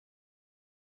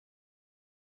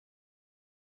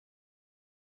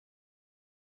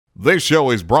This show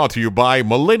is brought to you by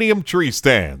Millennium Tree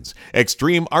Stands,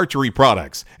 Extreme Archery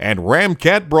Products, and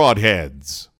Ramcat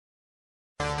Broadheads.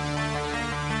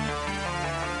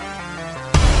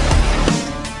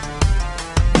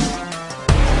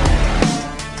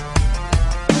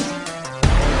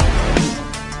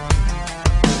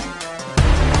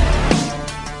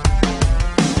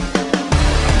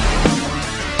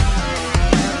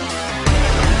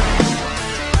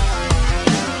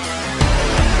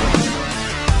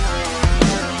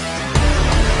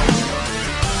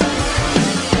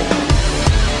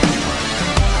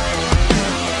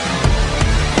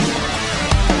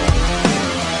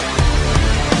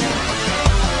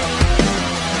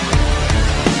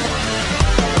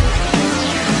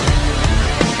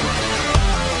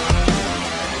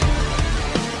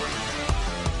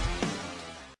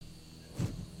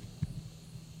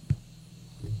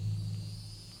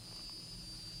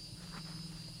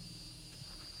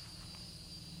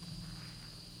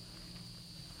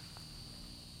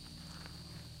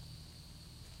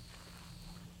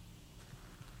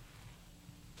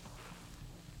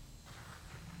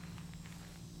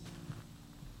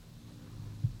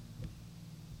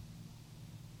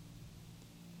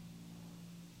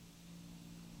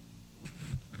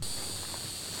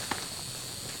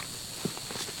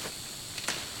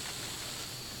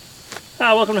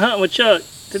 Hi, welcome to Hunting with Chuck.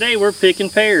 Today we're picking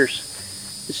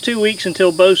pears. It's 2 weeks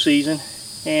until bow season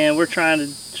and we're trying to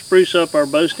spruce up our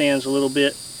bow stands a little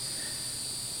bit.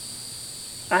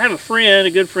 I have a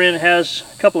good friend that has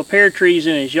a couple of pear trees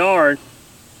in his yard,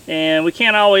 and we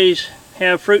can't always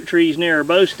have fruit trees near our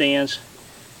bow stands.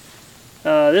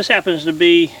 This happens to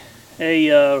be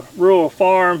a rural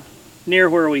farm near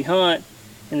where we hunt,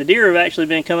 and the deer have actually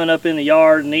been coming up in the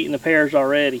yard and eating the pears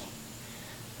already.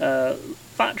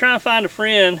 Try and find a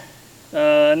friend,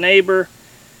 a neighbor.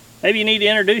 Maybe you need to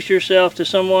introduce yourself to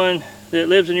someone that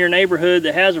lives in your neighborhood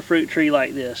that has a fruit tree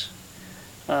like this.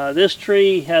 This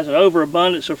tree has an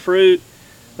overabundance of fruit.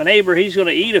 My neighbor, he's going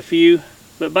to eat a few,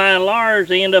 but by and large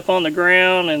they end up on the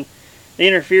ground and they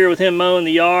interfere with him mowing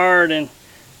the yard, and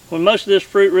when most of this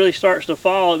fruit really starts to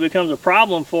fall, it becomes a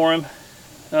problem for him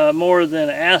more than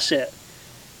an asset.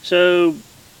 So,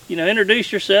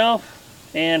 introduce yourself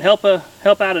and help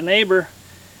out a neighbor.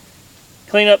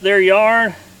 Clean up their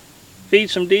yard, feed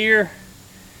some deer,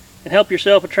 and help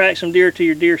yourself attract some deer to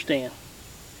your deer stand.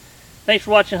 Thanks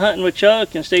for watching Hunting with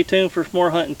Chuck, and stay tuned for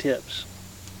more hunting tips.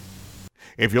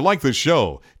 If you like this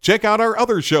show, check out our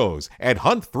other shows at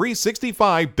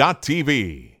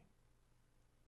hunt365.tv.